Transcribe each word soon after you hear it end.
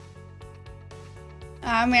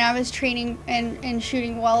I mean, I was training and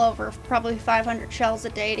shooting well over probably 500 shells a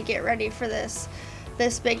day to get ready for this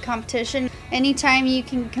big competition. Anytime you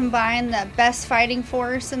can combine the best fighting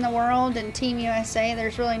force in the world and Team USA,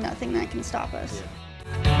 there's really nothing that can stop us.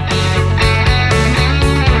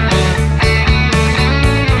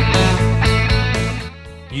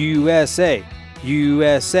 USA,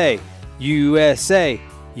 USA, USA,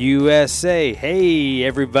 USA. Hey,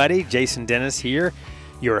 everybody. Jason Dennis here,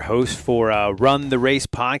 your host for Run the Race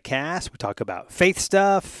podcast. We talk about faith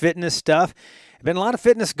stuff, fitness stuff. Been a lot of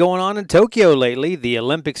fitness going on in Tokyo lately. The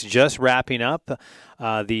Olympics just wrapping up,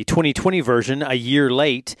 the 2020 version a year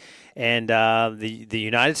late, and the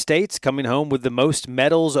United States coming home with the most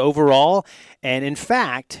medals overall. And in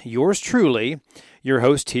fact, yours truly, your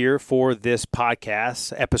host here for this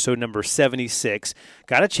podcast, episode number 76,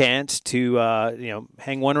 got a chance to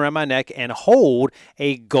hang one around my neck and hold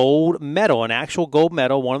a gold medal, an actual gold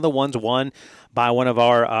medal, one of the ones won by one of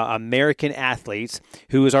our American athletes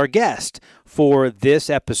who is our guest for this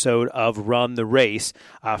episode of Run the Race,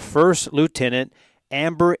 First Lieutenant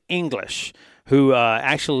Amber English, who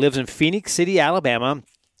actually lives in Phoenix City, Alabama,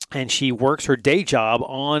 and she works her day job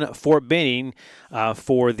on Fort Benning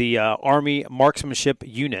for the Army Marksmanship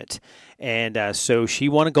Unit. And so she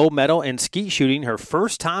won a gold medal in skeet shooting, her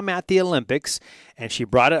first time at the Olympics, and she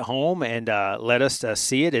brought it home and let us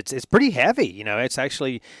see it. It's pretty heavy, It's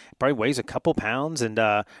actually probably weighs a couple pounds and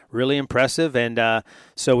really impressive. And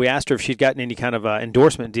so we asked her if she'd gotten any kind of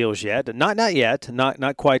endorsement deals yet. Not yet,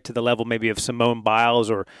 not quite to the level maybe of Simone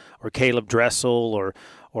Biles or Caleb Dressel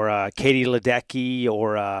or Katie Ledecky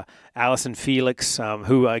or Allison Felix,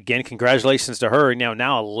 who, again, congratulations to her.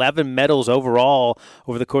 Now 11 medals overall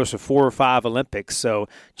over the course of 4 or 5 Olympics. So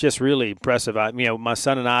just really impressive. My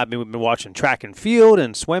son and I, we've been watching track and field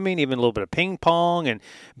and swimming, even a little bit of ping pong and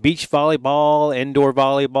beach volleyball, indoor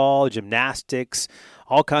volleyball, gymnastics,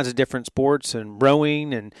 all kinds of different sports and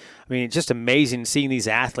rowing. And it's just amazing seeing these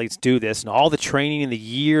athletes do this and all the training in the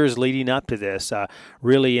years leading up to this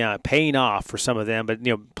really paying off for some of them. But,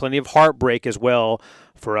 plenty of heartbreak as well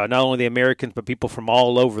for not only the Americans, but people from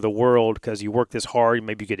all over the world, because you work this hard,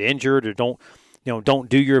 maybe you get injured or don't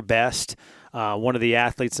do your best. One of the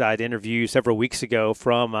athletes that I'd interviewed several weeks ago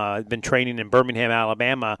from been training in Birmingham,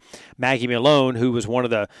 Alabama, Maggie Malone, who was one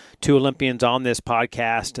of the 2 Olympians on this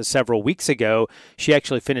podcast several weeks ago. She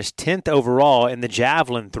actually finished 10th overall in the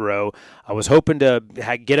javelin throw. I was hoping to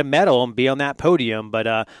get a medal and be on that podium, but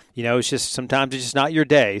it's just sometimes it's just not your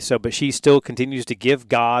day. So, but she still continues to give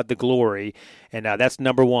God the glory, and that's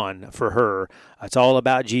number one for her. It's all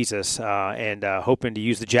about Jesus, and hoping to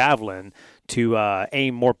use the javelin to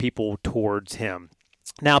aim more people towards him.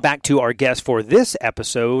 Now back to our guest for this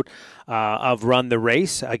episode of Run the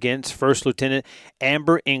Race against First Lieutenant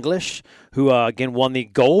Amber English, who again won the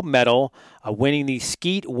gold medal, winning the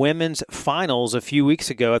skeet women's finals a few weeks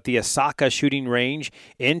ago at the Osaka shooting range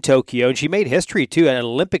in Tokyo. And she made history, too, an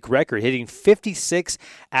Olympic record, hitting 56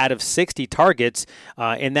 out of 60 targets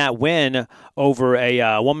in that win over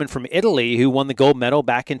a woman from Italy who won the gold medal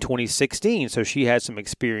back in 2016. So she had some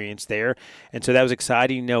experience there. And so that was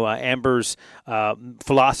exciting. Amber's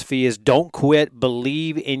philosophy is don't quit,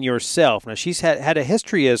 believe in yourself. Now, she's had a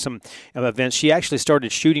history of some events. She actually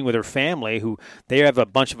started shooting with her family, who they have a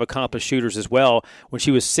bunch of accomplished shooters as well, when she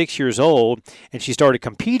was 6 years old, and she started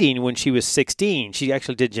competing when she was 16. She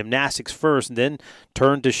actually did gymnastics first and then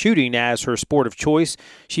turned to shooting as her sport of choice.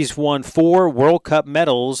 She's won 4 World Cup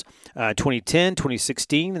medals, 2010,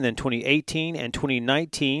 2016, and then 2018 and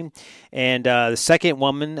 2019, and the second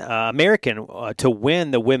woman, American, to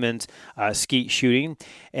win the women's skeet shooting.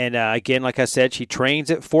 And again, like I said, she trains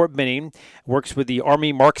at Fort Benning, works with the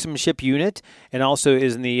Army Marksmanship Unit, and also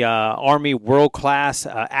is in the Army World Class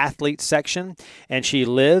Athlete section. And she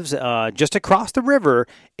lives just across the river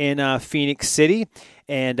in Phoenix City.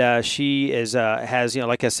 And she has,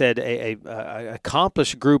 like I said, a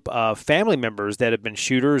accomplished group of family members that have been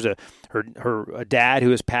shooters. Her dad,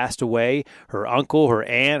 who has passed away, her uncle, her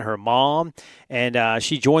aunt, her mom, and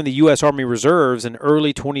she joined the U.S. Army Reserves in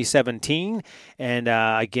early 2017. And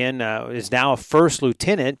again, is now a first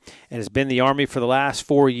lieutenant and has been in the Army for the last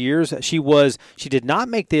 4 years. She did not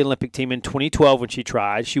make the Olympic team in 2012 when she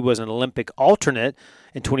tried. She was an Olympic alternate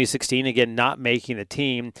in 2016, again, not making the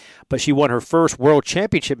team, but she won her first World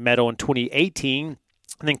Championship medal in 2018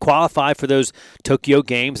 and then qualify for those Tokyo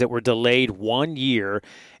Games that were delayed 1 year.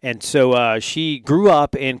 And so she grew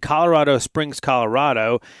up in Colorado Springs,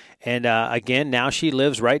 Colorado. And again, now she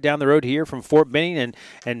lives right down the road here from Fort Benning,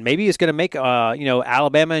 and maybe is going to make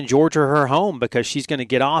Alabama and Georgia her home, because she's going to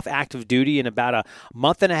get off active duty in about a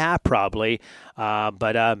month and a half probably,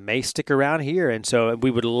 but may stick around here. And so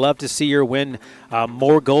we would love to see her win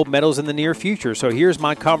more gold medals in the near future. So here's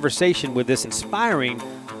my conversation with this inspiring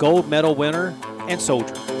gold medal winner and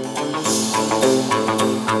soldier.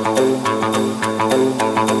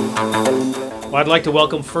 Well, I'd like to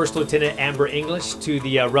welcome First Lieutenant Amber English to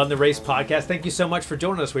the Run the Race podcast. Thank you so much for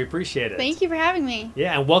joining us. We appreciate it. Thank you for having me.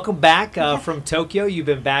 Yeah, and welcome back from Tokyo. You've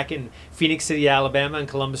been back in Phoenix City, Alabama, and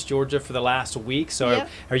Columbus, Georgia for the last week. So yep.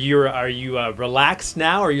 Are you relaxed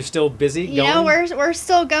now? Are you still busy going? Yeah, we're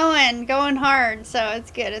still going hard. So it's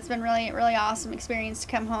good. It's been really awesome experience to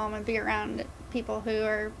come home and be around people who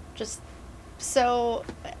are just so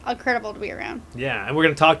incredible to be around. Yeah, and we're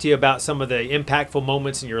going to talk to you about some of the impactful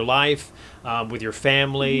moments in your life with your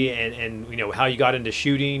family, and how you got into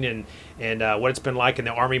shooting and what it's been like in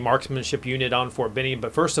the Army Marksmanship Unit on Fort Benning.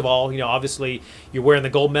 But first of all, obviously you're wearing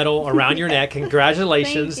the gold medal around your neck.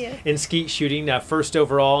 Congratulations in skeet shooting, first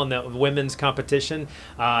overall in the women's competition,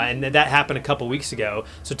 and that happened a couple weeks ago.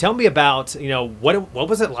 So tell me about what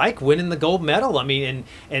was it like winning the gold medal? I mean,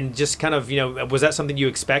 and just kind of was that something you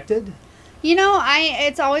expected?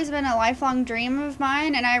 It's always been a lifelong dream of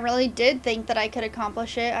mine, and I really did think that I could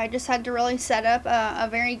accomplish it. I just had to really set up a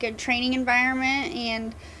very good training environment,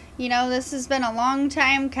 and, this has been a long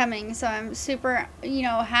time coming, so I'm super,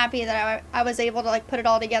 happy that I was able to, put it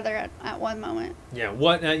all together at one moment. Yeah.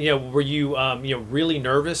 What, were you, really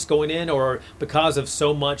nervous going in, or because of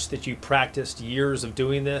so much that you practiced years of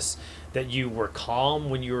doing this, that you were calm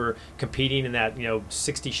when you were competing in that,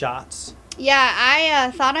 60 shots? Yeah, I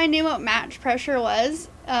thought I knew what match pressure was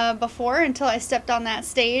before, until I stepped on that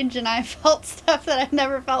stage and I felt stuff that I've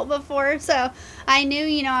never felt before. So I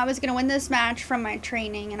knew, I was going to win this match from my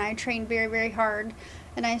training, and I trained very, very hard.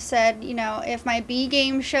 And I said, if my B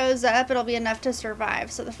game shows up, it'll be enough to survive.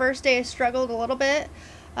 So the first day I struggled a little bit,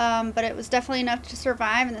 but it was definitely enough to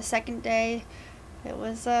survive. And the second day, it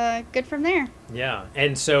was good from there. Yeah,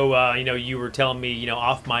 and so you were telling me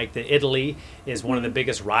off mic that Italy is one of the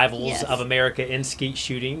biggest rivals of America in skeet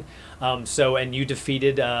shooting. And you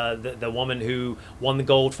defeated the woman who won the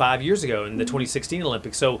gold 5 years ago in the 2016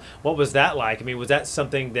 Olympics. So what was that like? I mean, was that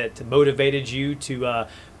something that motivated you to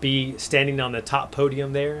be standing on the top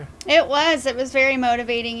podium there? It was very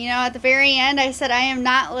motivating. At the very end, I said, I am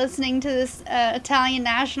not listening to this Italian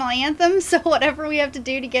national anthem, so whatever we have to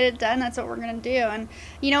do to get it done, that's what we're going to do. And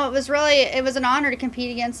it was an honor to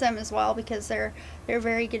compete against them as well, because they're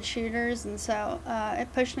very good shooters, and so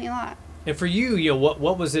it pushed me a lot. And for you,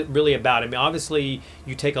 what was it really about? I mean, obviously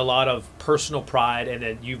you take a lot of personal pride, and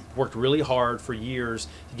that you've worked really hard for years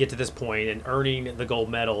to get to this point and earning the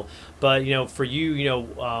gold medal. But for you,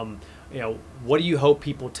 what do you hope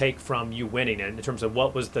people take from you winning, in terms of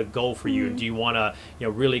what was the goal for you? Do you want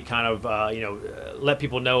to, really kind of, let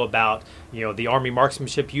people know about, the Army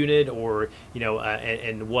Marksmanship Unit, or,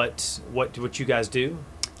 and what you guys do?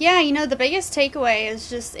 Yeah, the biggest takeaway is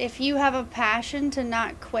just, if you have a passion, to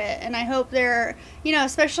not quit. And I hope there are,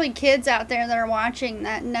 especially kids out there that are watching,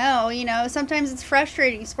 that know, sometimes it's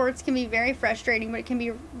frustrating. Sports can be very frustrating, but it can be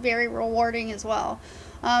very rewarding as well.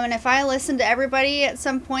 And if I listened to everybody at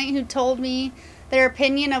some point who told me their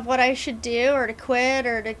opinion of what I should do, or to quit,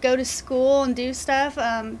 or to go to school and do stuff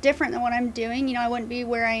different than what I'm doing, I wouldn't be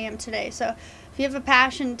where I am today. So if you have a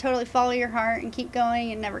passion, totally follow your heart and keep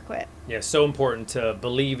going and never quit. Yeah, so important to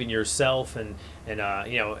believe in yourself and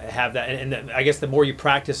have that. And I guess the more you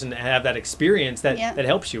practice and have that experience, that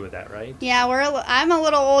helps you with that, right? Yeah, I'm a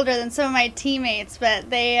little older than some of my teammates, but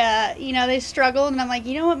they they struggled, and I'm like,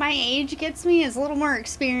 what my age gets me is a little more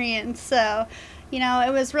experience. So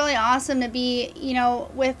it was really awesome to be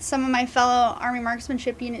with some of my fellow Army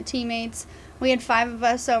Marksmanship Unit teammates. We had 5 of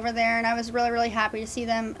us over there, and I was really, really happy to see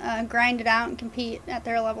them grind it out and compete at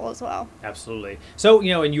their level as well. Absolutely. So,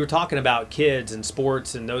 and you were talking about kids and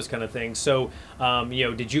sports and those kind of things. So,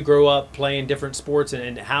 did you grow up playing different sports,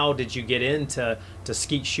 and how did you get into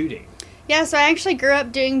skeet shooting? Yeah, so I actually grew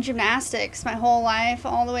up doing gymnastics my whole life,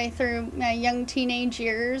 all the way through my young teenage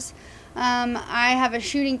years. I have a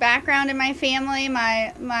shooting background in my family.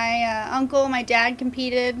 My uncle, my dad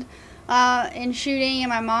competed in shooting, and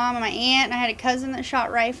my mom and my aunt, and I had a cousin that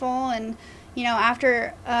shot rifle. And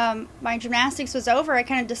after my gymnastics was over, I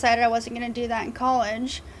kind of decided I wasn't going to do that in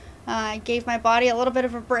college. I gave my body a little bit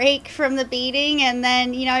of a break from the beating, and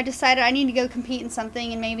then I decided I need to go compete in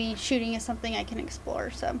something, and maybe shooting is something I can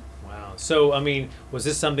explore. So wow, Wow. So, I mean, was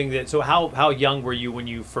this something that, so how young were you when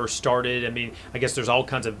you first started? I mean, I guess there's all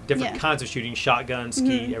kinds of different kinds of shooting, shotgun,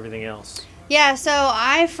 ski, everything else. Yeah, so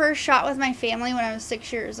I first shot with my family when I was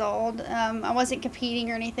 6 years old. I wasn't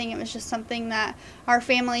competing or anything. It was just something that our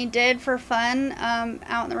family did for fun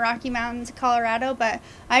out in the Rocky Mountains of Colorado, but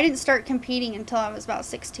I didn't start competing until I was about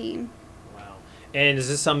 16. Wow. And is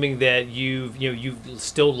this something that you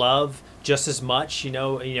still love just as much,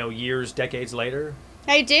 years, decades later?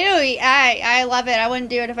 I do. I love it. I wouldn't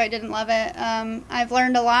do it if I didn't love it. I've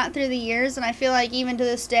learned a lot through the years, and I feel like even to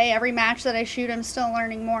this day, every match that I shoot, I'm still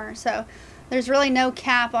learning more. So there's really no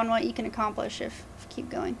cap on what you can accomplish if you keep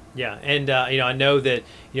going. Yeah, and I know that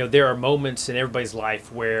there are moments in everybody's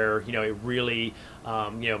life where it really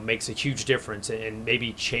makes a huge difference and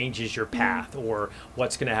maybe changes your path or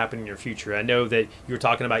what's going to happen in your future. I know that you were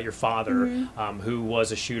talking about your father, who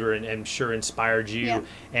was a shooter and I'm sure inspired you,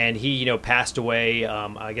 and he passed away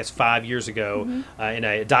I guess 5 years ago in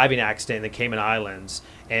a diving accident in the Cayman Islands.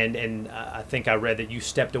 And I think I read that you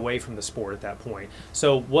stepped away from the sport at that point.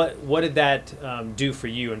 So what did that do for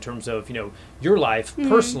you in terms of your life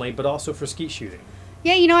personally, but also for skeet shooting?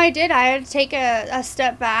 Yeah, I did. I had to take a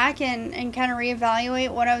step back and kind of reevaluate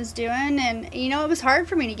what I was doing. And, it was hard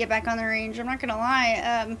for me to get back on the range. I'm not going to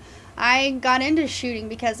lie. I got into shooting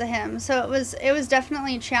because of him. So it was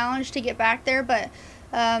definitely a challenge to get back there. But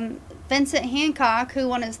Vincent Hancock, who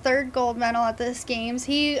won his third gold medal at this games,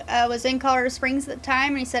 he was in Colorado Springs at the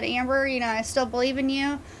time. And he said, Amber, I still believe in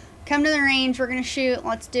you. Come to the range. We're going to shoot.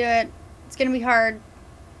 Let's do it. It's going to be hard,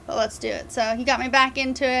 but let's do it. So he got me back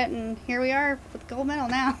into it, and here we are with gold medal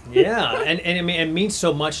now. Yeah, and I mean, it means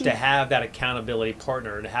so much to have that accountability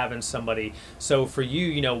partner and having somebody. So for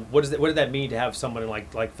you, what did that mean to have somebody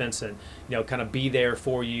like Vincent, kind of be there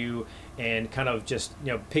for you and kind of just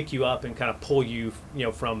pick you up and kind of pull you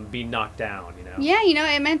from being knocked down. Yeah,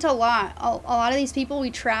 it meant a lot. A lot of these people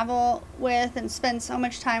we travel with and spend so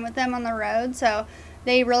much time with them on the road, so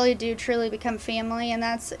they really do truly become family, and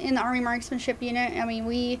that's in the Army Marksmanship Unit. I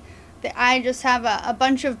mean, I just have a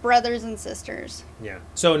bunch of brothers and sisters. Yeah.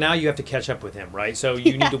 So now you have to catch up with him, right? So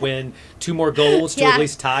you need to win 2 more golds to at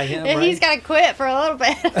least tie him, right? He's got to quit for a little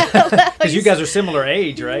bit. Because you guys are similar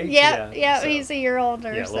age, right? Yeah, so, he's a year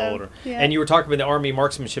older. Yeah, a little older. Yeah. And you were talking about the Army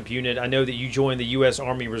Marksmanship Unit. I know that you joined the U.S.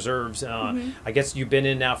 Army Reserves. I guess you've been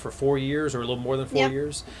in now for 4 years or a little more than 4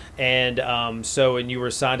 years. And and you were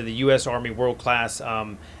assigned to the U.S. Army World Class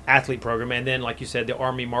Athlete Program. And then, like you said, the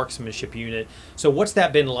Army Marksmanship Unit. So what's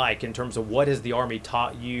that been like in terms of what has the Army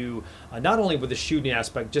taught you, not only with the shooting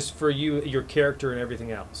aspect, just for you, your character and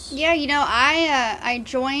everything else? Yeah, I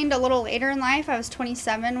joined a little later in life. I was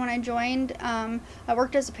 27 when I joined. I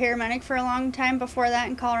worked as a paramedic for a long time before that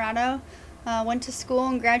in Colorado. Went to school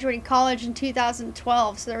and graduated college in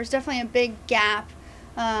 2012, so there was definitely a big gap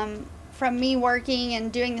from me working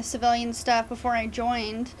and doing the civilian stuff before I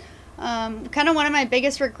joined. Kind of one of my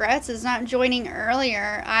biggest regrets is not joining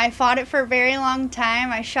earlier. I fought it for a very long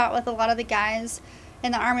time. I shot with a lot of the guys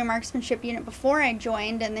in the Army Marksmanship Unit before I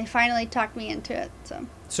joined, and they finally talked me into it.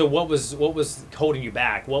 So what was holding you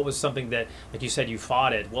back? What was something that, like you said, you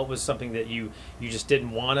fought it? What was something that you just didn't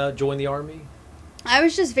want to join the Army? I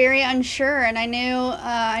was just very unsure, and I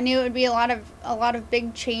knew it would be a lot of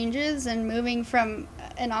big changes and moving from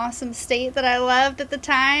an awesome state that I loved at the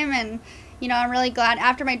time. And I'm really glad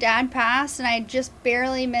after my dad passed and I had just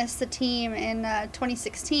barely missed the team in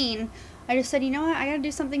 2016. I just said, I got to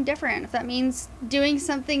do something different. If that means doing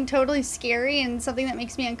something totally scary and something that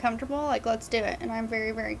makes me uncomfortable, let's do it. And I'm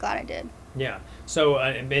very, very glad I did. Yeah. So,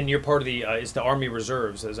 and you're part of it's the Army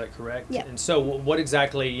Reserves, is that correct? Yeah. And so what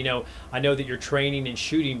exactly, I know that you're training and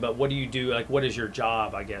shooting, but what do you do? What is your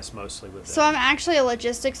job, I guess, mostly with that? So I'm actually a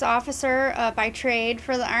logistics officer by trade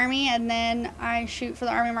for the Army, and then I shoot for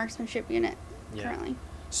the Army Marksmanship Unit currently.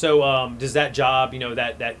 So does that job,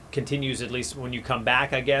 that continues at least when you come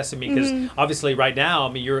back, I guess? I mean, because obviously right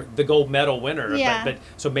now, you're the gold medal winner. Yeah. But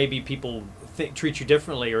so maybe people treat you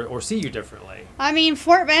differently or see you differently.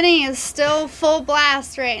 Fort Benning is still full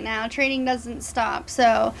blast right now. Training doesn't stop.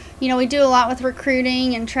 So, we do a lot with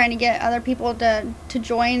recruiting and trying to get other people to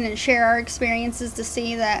join and share our experiences to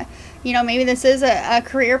see that, maybe this is a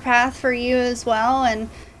career path for you as well. And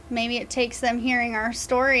maybe it takes them hearing our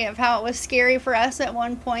story of how it was scary for us at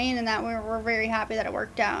one point and that we're very happy that it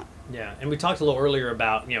worked out. Yeah, and we talked a little earlier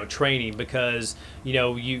about training because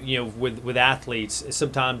with athletes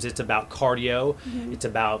sometimes it's about cardio, it's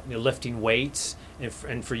about lifting weights,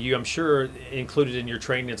 and for you, I'm sure included in your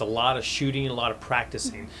training is a lot of shooting and a lot of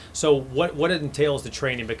practicing. So what entails the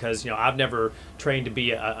training? Because I've never trained to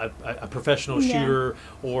be a professional shooter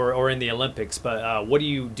or in the Olympics, but what do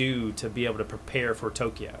you do to be able to prepare for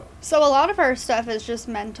Tokyo? So a lot of our stuff is just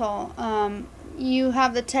mental. You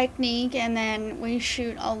have the technique, and then we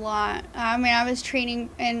shoot a lot. I mean, I was training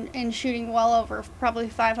and shooting well over probably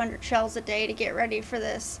 500 shells a day to get ready for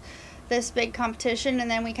this big competition, and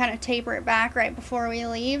then we kind of taper it back right before we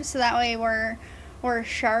leave, so that way we're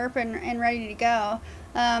sharp and ready to go.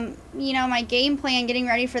 My game plan getting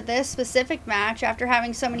ready for this specific match after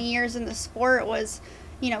having so many years in the sport was,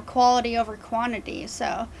 quality over quantity.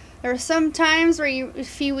 So there were some times where a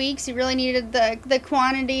few weeks you really needed the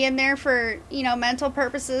quantity in there for, mental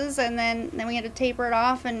purposes, and then we had to taper it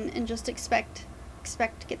off and just expect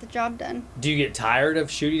to get the job done. Do you get tired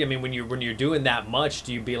of shooting? I mean, when you're doing that much,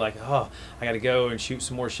 do you be like, oh, I got to go and shoot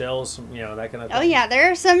some more shells, that kind of thing? Oh yeah,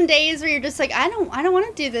 there are some days where you're just like, I don't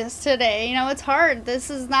want to do this today. It's hard.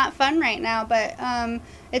 This is not fun right now, but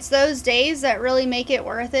it's those days that really make it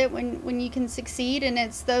worth it when you can succeed, and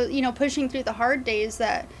it's those pushing through the hard days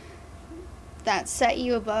that set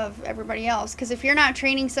you above everybody else, because if you're not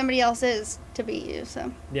training, somebody else is to beat you.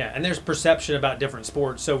 So yeah, and there's perception about different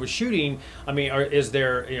sports. So with shooting, I mean, is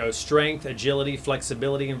there strength, agility,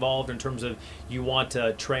 flexibility involved in terms of you want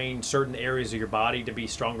to train certain areas of your body to be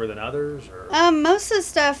stronger than others? Or? Most of the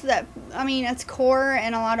stuff it's core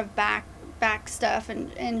and a lot of back stuff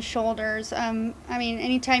and shoulders.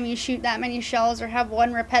 Anytime you shoot that many shells or have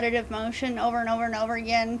one repetitive motion over and over and over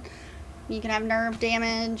again, you can have nerve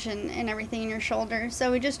damage and everything in your shoulders.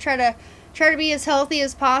 So we just try to be as healthy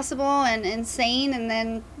as possible and sane, and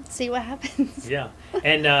then see what happens. Yeah.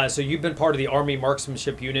 And so you've been part of the Army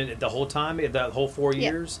Marksmanship Unit the whole time, the whole 4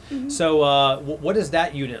 years. Yeah. Mm-hmm. So what is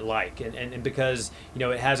that unit like? And because,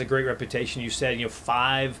 it has a great reputation. You said,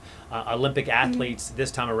 5 Olympic athletes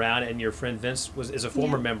this time around, and your friend Vince is a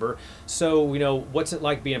former member. So, what's it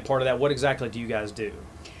like being a part of that? What exactly do you guys do?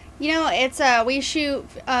 It's we shoot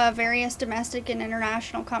various domestic and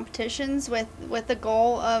international competitions with the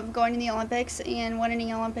goal of going to the Olympics and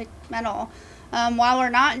winning an Olympic medal. While we're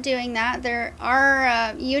not doing that,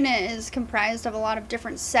 our unit is comprised of a lot of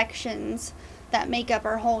different sections that make up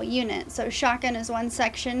our whole unit. So shotgun is one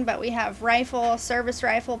section, but we have rifle, service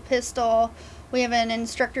rifle, pistol. We have an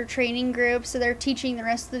instructor training group, so they're teaching the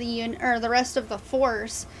rest of the unit or the rest of the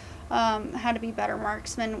force how to be better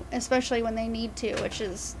marksmen, especially when they need to, which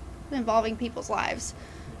is involving people's lives.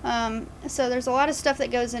 So there's a lot of stuff that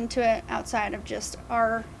goes into it outside of just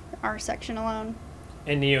our section alone.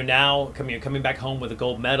 And now coming back home with a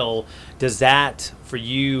gold medal, does that for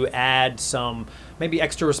you add some maybe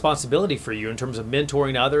extra responsibility for you in terms of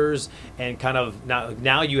mentoring others, and kind of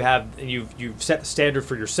now you've set the standard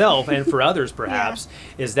for yourself and for others perhaps?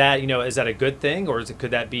 Yeah. Is that a good thing, or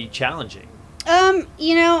could that be challenging?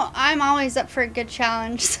 I'm always up for a good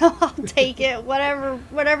challenge, so I'll take it.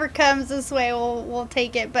 Whatever comes this way, we'll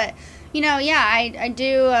take it. But, I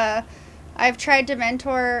do. I've tried to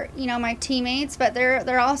mentor, my teammates, but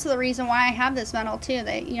they're also the reason why I have this medal too.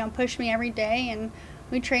 They, push me every day, and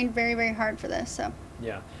we trained very, very hard for this. So.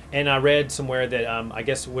 Yeah. And I read somewhere that I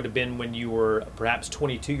guess it would have been when you were perhaps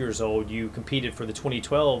 22 years old, you competed for the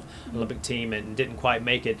 2012 Olympic team and didn't quite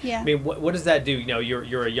make it. Yeah. I mean, what does that do?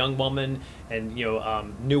 You're a young woman and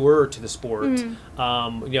newer to the sport.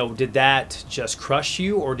 Mm-hmm. Did that just crush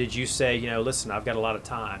you, or did you say, listen, I've got a lot of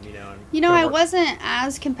time, I wasn't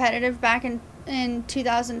as competitive back in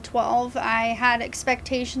 2012. I had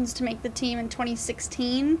expectations to make the team in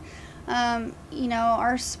 2016.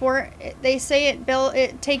 Our sport, they say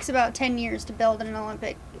it takes about 10 years to build an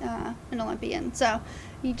Olympian. So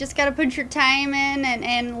you just got to put your time in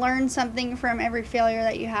and learn something from every failure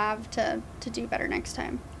that you have to do better next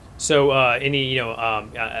time. So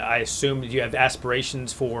I assume you have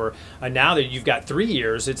aspirations for now that you've got 3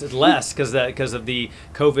 years. It's less because of the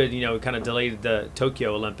COVID, kind of delayed the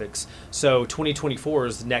Tokyo Olympics. So 2024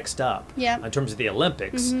 is next up. Yeah. In terms of the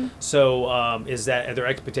Olympics. Mm-hmm. So are there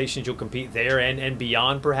expectations you'll compete there and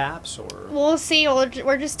beyond perhaps, or? We'll see.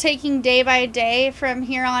 We're just taking day by day from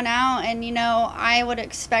here on out, and I would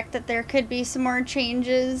expect that there could be some more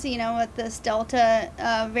changes, with this Delta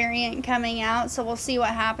variant coming out. So we'll see what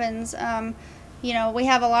happens. We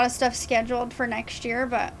have a lot of stuff scheduled for next year,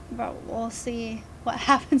 but we'll see what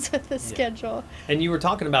happens with the schedule. And you were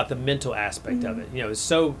talking about the mental aspect of it. It's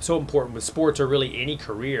so important with sports, or really any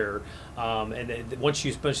career. And once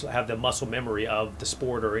you especially have the muscle memory of the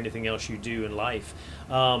sport or anything else you do in life.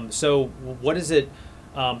 So what is it?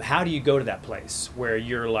 How do you go to that place where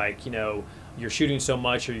you're like, you're shooting so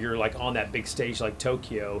much, or you're like on that big stage like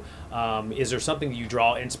Tokyo, is there something that you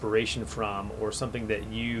draw inspiration from, or something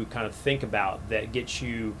that you kind of think about that gets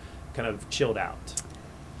you kind of chilled out?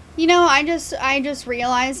 You know, I just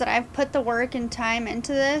realized that I've put the work and time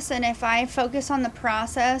into this, and if I focus on the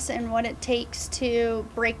process and what it takes to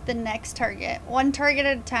break the next target, one target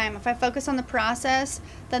at a time, if I focus on the process,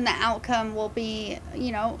 then the outcome will be,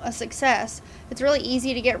 you know, a success. It's really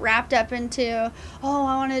easy to get wrapped up into, oh,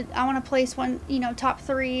 I want to place one, you know, top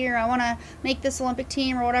 3, or I want to make this Olympic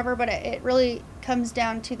team or whatever, but it really comes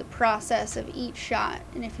down to the process of each shot,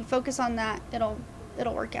 and if you focus on that, it'll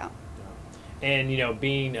work out. And, you know,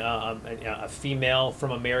 being a female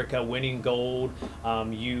from America, winning gold,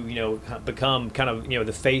 you know, become kind of, you know,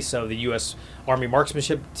 the face of the U.S. Army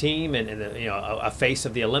marksmanship team, and the, you know, a face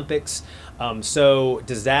of the Olympics. So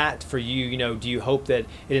does that for you, you know, do you hope that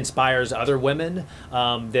it inspires other women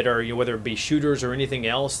that are, you know, whether it be shooters or anything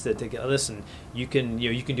else, that listen, you can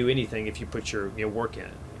do anything if you put your work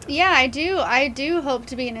in? Yeah, I do. I do hope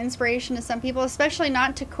to be an inspiration to some people, especially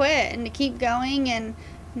not to quit and to keep going. And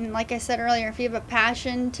like I said earlier, if you have a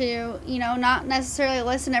passion to, you know, not necessarily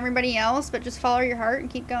listen to everybody else, but just follow your heart and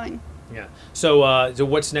keep going. Yeah. So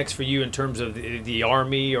what's next for you in terms of the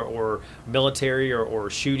Army or military or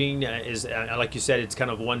shooting? Is like you said, it's kind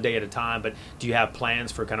of one day at a time, but do you have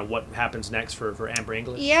plans for kind of what happens next for Amber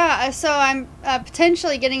English? Yeah, so I'm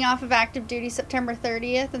potentially getting off of active duty September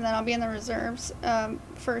 30th, and then I'll be in the reserves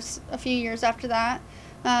for a few years after that.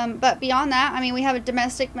 But beyond that, I mean, we have a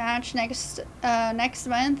domestic match next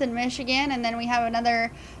month in Michigan, and then we have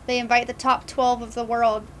another. They invite the top 12 of the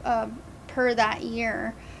world per that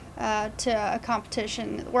year to a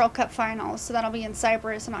competition, World Cup finals. So that'll be in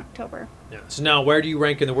Cyprus in October. Yeah. So now, where do you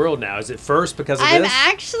rank in the world now? Is it first because of I'm this?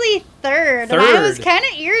 actually third. Third. And I was kind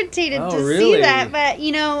of irritated to really? see that, but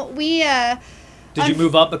you know, we. Did you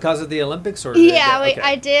move up because of the Olympics, or? Yeah, okay.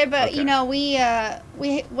 I did, but Okay. you know, we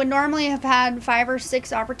would normally have had 5 or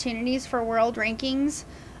 6 opportunities for world rankings,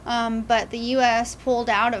 but the U.S. pulled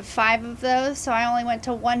out of 5 of those, so I only went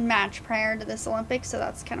to 1 match prior to this Olympics, so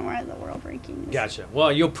that's kind of where the world rankings. Gotcha.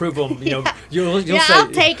 Well, you'll prove them. You know, Yeah. you'll Yeah, say,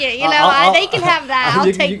 I'll take it. You know, they can have that.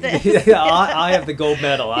 I'll take this. Yeah, I have the gold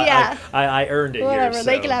medal. Yeah. I earned it. Whatever, here,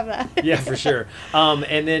 they so. can have that. Yeah, for sure.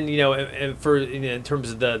 And then, you know, in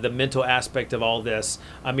terms of the mental aspect of all this,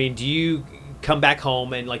 I mean, do you come back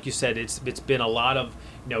home and, like you said, it's been a lot of,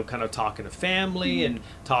 you know, kind of talking to family Mm-hmm. and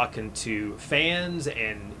talking to fans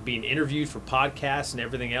and being interviewed for podcasts and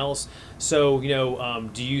everything else. So, you know,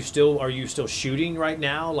 are you still shooting right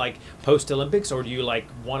now, like post Olympics, or do you like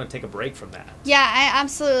want to take a break from that? Yeah, I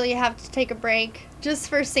absolutely have to take a break just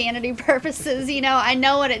for sanity purposes. You know, I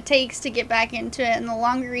know what it takes to get back into it, and the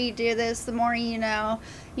longer you do this, the more you know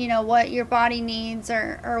what your body needs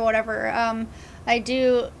or whatever. I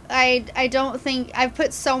don't think I've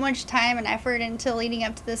put so much time and effort into leading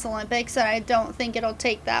up to this Olympics that I don't think it'll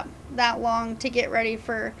take that long to get ready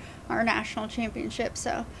for our national championship.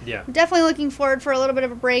 So Yeah. I'm definitely looking forward for a little bit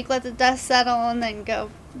of a break, let the dust settle, and then go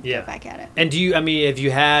back at it. And do you, I mean, if you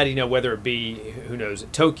had, you know, whether it be, who knows,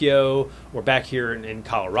 Tokyo or back here in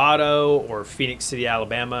Colorado or Phoenix City,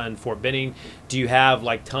 Alabama, and Fort Benning, do you have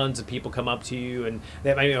like tons of people come up to you and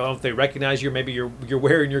they, I don't know if they recognize you, or maybe you're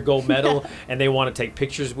wearing your gold medal and they want to take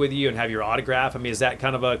pictures with you and have your autograph? I mean, is that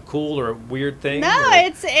kind of a cool or a weird thing? No, or?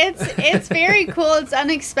 it's very cool. It's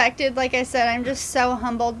unexpected. Like I said, I'm just so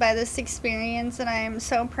humbled by this experience, and I am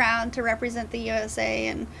so proud to represent the USA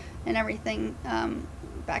and everything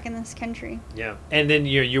back in this country. Yeah, and then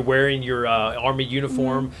you're wearing your Army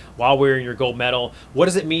uniform while wearing your gold medal. What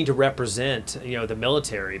does it mean to represent, you know, the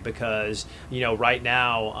military? Because, you know, right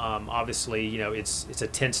now, obviously, you know, it's a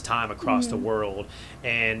tense time across the world,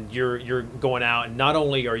 and you're going out. And not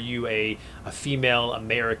only are you a female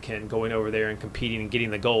American going over there and competing and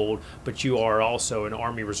getting the gold, but you are also an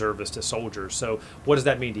Army reservist, a soldier. So, what does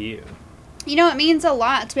that mean to you? You know, it means a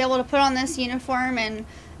lot to be able to put on this uniform and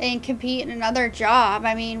compete in another job.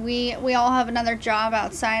 I mean, we all have another job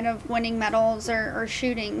outside of winning medals or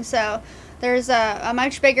shooting. So there's a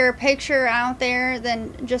much bigger picture out there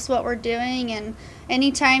than just what we're doing. And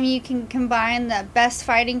anytime you can combine the best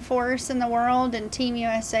fighting force in the world and Team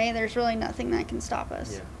USA, there's really nothing that can stop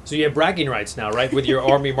us. Yeah. So you have bragging rights now, right, with your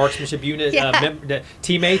Army marksmanship unit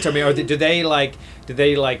teammates? I mean, are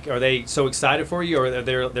they so excited for you, or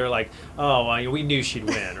they're like, oh, well, we knew she'd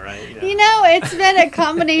win, right? You know, it's been a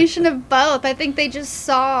combination of both. I think they just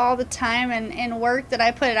saw all the time and work that I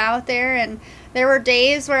put out there, and there were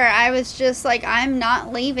days where I was just like, I'm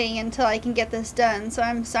not leaving until I can get this done. So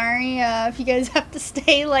I'm sorry if you guys have to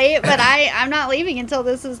stay late, but I'm not leaving until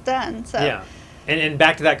this is done. So. Yeah. And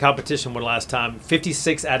back to that competition one last time,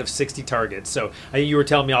 56 out of 60 targets. So I think you were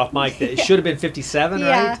telling me off mic that it should have been 57,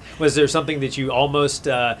 right? Was there something that you almost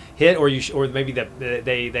hit, or maybe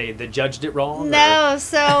they judged it wrong? No.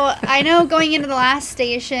 So I know going into the last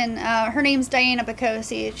station, her name's Diana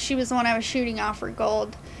Bacosi. She was the one I was shooting off for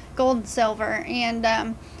gold and silver,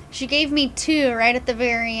 and she gave me 2 right at the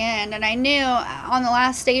very end. And I knew on the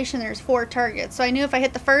last station there's 4 targets, so I knew if I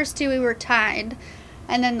hit the first 2, we were tied.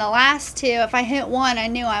 And then the last 2, if I hit 1, I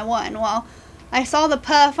knew I won. Well, I saw the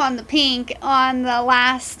puff on the pink on the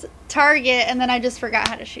last target, and then I just forgot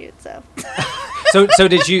how to shoot. So, so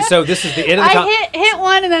did you? So this is the end of the. I hit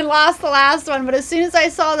 1 and then lost the last one. But as soon as I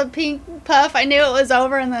saw the pink puff, I knew it was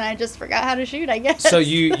over, and then I just forgot how to shoot, I guess. So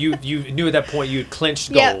you knew at that point you had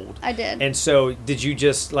clinched gold. Yep, I did. And so did you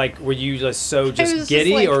just were you just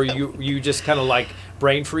giddy, or you just kind of like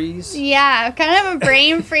brain freeze? Yeah, kind of a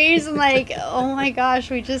brain freeze, and oh my gosh,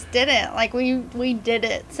 we just did it. We did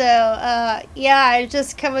it. So yeah, I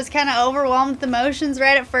just was kind of overwhelmed with emotions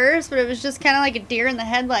right at first, but it was just kind of like a deer in the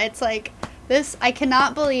headlights. This, I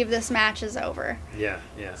cannot believe this match is over. Yeah.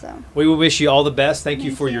 So we will wish you all the best. Thank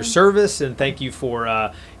you for your service, and thank you for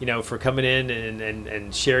for coming in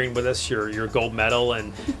and sharing with us your gold medal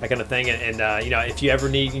and that kind of thing. And if you ever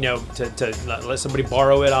need to let somebody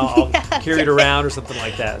borrow it, I'll carry it around or something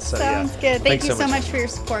like that. So sounds good. Thank you so much for your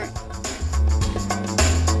support.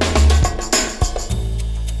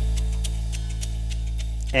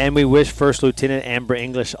 And we wish First Lieutenant Amber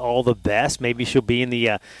English all the best. Maybe she'll be in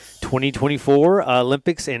the 2024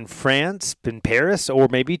 Olympics in France, in Paris, or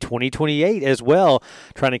maybe 2028 as well,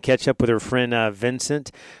 trying to catch up with her friend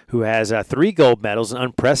Vincent, who has 3 gold medals, and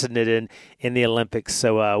unprecedented in the Olympics.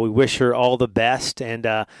 So we wish her all the best. And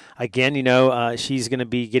again, she's going to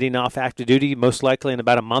be getting off active duty most likely in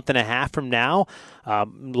about a month and a half from now,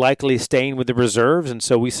 likely staying with the reserves. And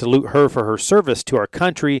so we salute her for her service to our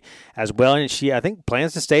country as well. And she, I think,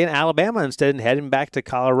 plans to stay in Alabama instead of heading back to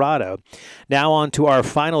Colorado. Now on to our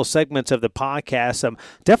final segments of the podcast.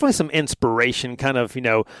 Definitely some inspiration, kind of,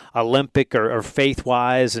 Olympic or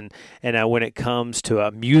faith-wise, and when it comes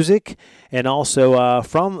to music, and also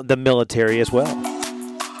from the military as well.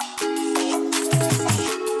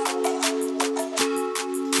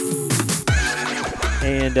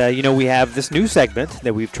 And, we have this new segment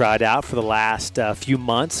that we've tried out for the last few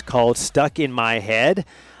months called Stuck in My Head.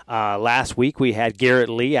 Last week we had Garrett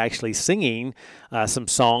Lee actually singing some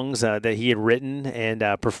songs that he had written and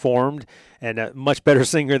performed, and a much better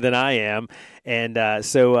singer than I am. And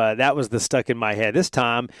so that was the Stuck in My Head. This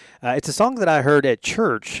time, it's a song that I heard at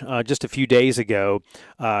church just a few days ago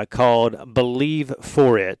called Believe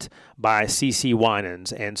For It by CeCe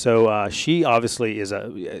Winans. And so she obviously is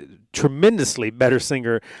a tremendously better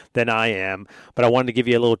singer than I am, but I wanted to give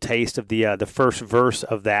you a little taste of the first verse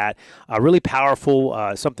of that. Really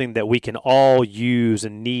powerful, something that we can all use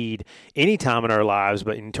and need anytime in our lives,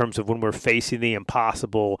 but in terms of when we're facing the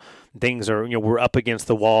impossible, things are, we're up against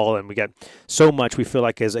the wall, and we got so much we feel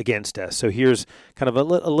like is against us. So here's kind of a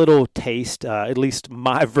little taste, at least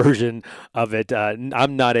my version of it.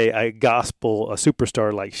 I'm not a gospel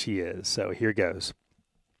superstar like she is, so here goes.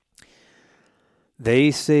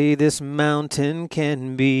 They say this mountain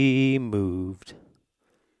can be moved.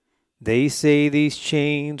 They say these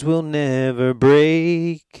chains will never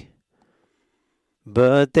break.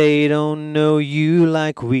 But they don't know you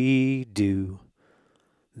like we do.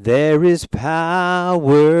 There is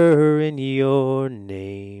power in your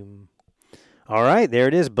name. All right, there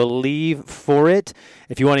it is. Believe For It.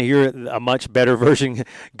 If you want to hear a much better version,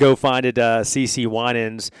 go find it. CeCe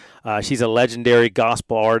Winans. She's a legendary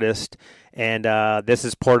gospel artist, and this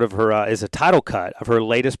is part of her is a title cut of her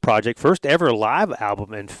latest project, first ever live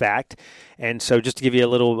album, in fact. And so, just to give you a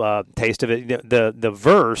little taste of it, the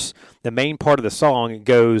verse, the main part of the song, it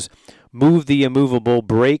goes, "Move the immovable,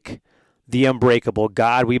 break the unbreakable.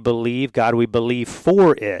 God, we believe. God, we believe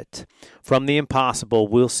for it. From the impossible,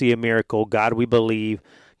 we'll see a miracle. God, we believe.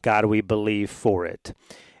 God, we believe for it."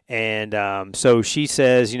 And so she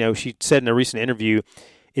says, she said in a recent interview,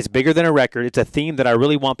 it's bigger than a record. It's a theme that I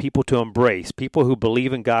really want people to embrace. People who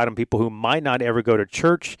believe in God and people who might not ever go to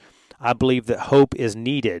church. I believe that hope is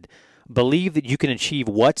needed. Believe that you can achieve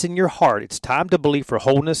what's in your heart. It's time to believe for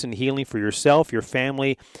wholeness and healing for yourself, your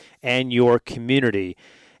family, and your community.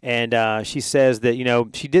 And she says that,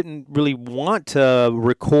 she didn't really want to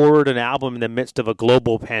record an album in the midst of a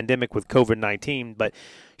global pandemic with COVID-19, but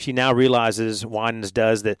she now realizes, Winans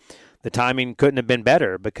does, that the timing couldn't have been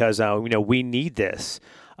better because, we need this.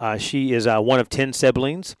 She is one of 10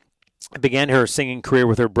 siblings. Began her singing career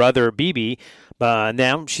with her brother, BB.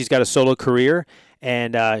 Now she's got a solo career,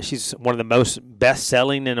 And she's one of the most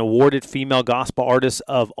best-selling and awarded female gospel artists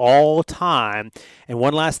of all time. And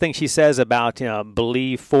one last thing she says about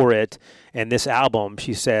Believe for It and this album,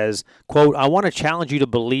 she says, quote, "I want to challenge you to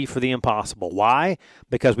believe for the impossible." Why?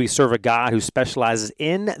 Because we serve a God who specializes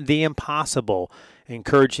in the impossible,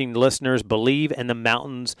 encouraging listeners, believe and the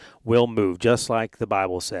mountains will move, just like the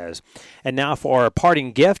Bible says. And now for our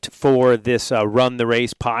parting gift for this Run the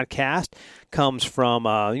Race podcast comes from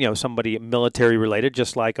somebody military related,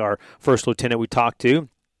 just like our first lieutenant we talked to.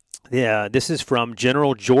 Yeah, this is from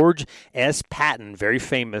General George S. Patton, very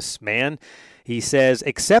famous man. He says,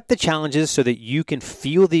 "Accept the challenges so that you can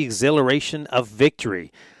feel the exhilaration of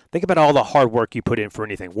victory." Think about all the hard work you put in for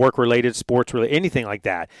anything, work-related, sports-related, anything like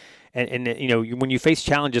that. And when you face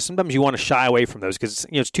challenges, sometimes you want to shy away from those because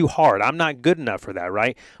it's too hard. I'm not good enough for that,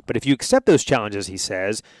 right? But if you accept those challenges, he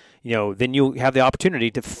says, then you'll have the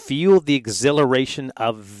opportunity to feel the exhilaration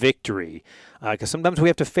of victory. Because sometimes we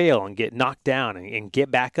have to fail and get knocked down and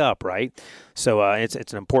get back up, right? So it's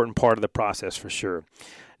an important part of the process for sure.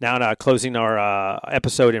 Now, closing our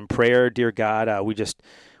episode in prayer, dear God, we just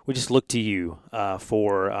look to you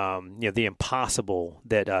for the impossible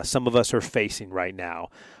that some of us are facing right now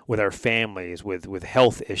with our families, with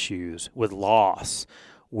health issues, with loss,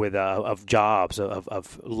 with of jobs,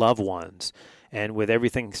 of loved ones, and with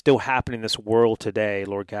everything still happening in this world today,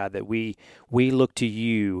 Lord God, that we look to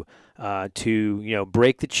you to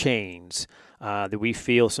break the chains that we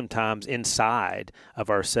feel sometimes inside of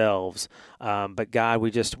ourselves. But God,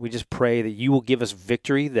 we just pray that you will give us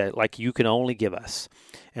victory that like you can only give us.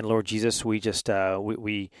 And Lord Jesus, we just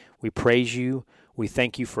we praise you. We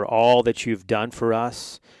thank you for all that you've done for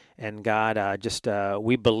us. And God,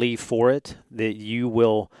 we believe for it that you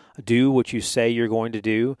will do what you say you're going to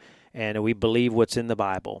do. And we believe what's in the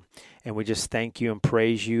Bible. And we just thank you and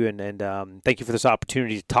praise you and thank you for this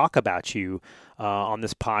opportunity to talk about you on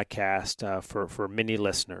this podcast for many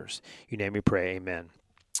listeners. In your name we pray, amen.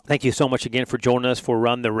 Thank you so much again for joining us for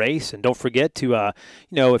Run the Race. And don't forget to,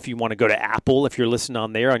 if you want to go to Apple, if you're listening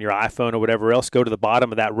on there on your iPhone or whatever else, go to the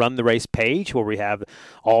bottom of that Run the Race page where we have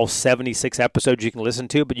all 76 episodes you can listen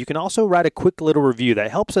to. But you can also write a quick little review that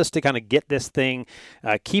helps us to kind of get this thing,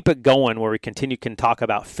 keep it going where we can talk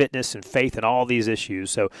about fitness and faith and all these issues.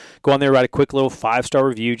 So go on there, write a quick little 5-star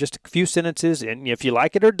review, just a few sentences. And if you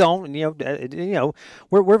like it or don't,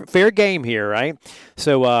 we're fair game here, right?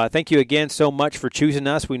 So thank you again so much for choosing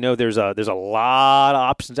us. We know there's a lot of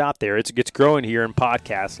options out there. It's growing here in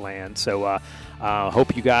podcast land. So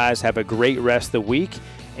hope you guys have a great rest of the week.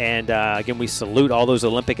 And again, we salute all those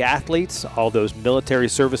Olympic athletes, all those military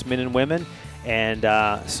servicemen and women, and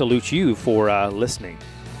salute you for listening.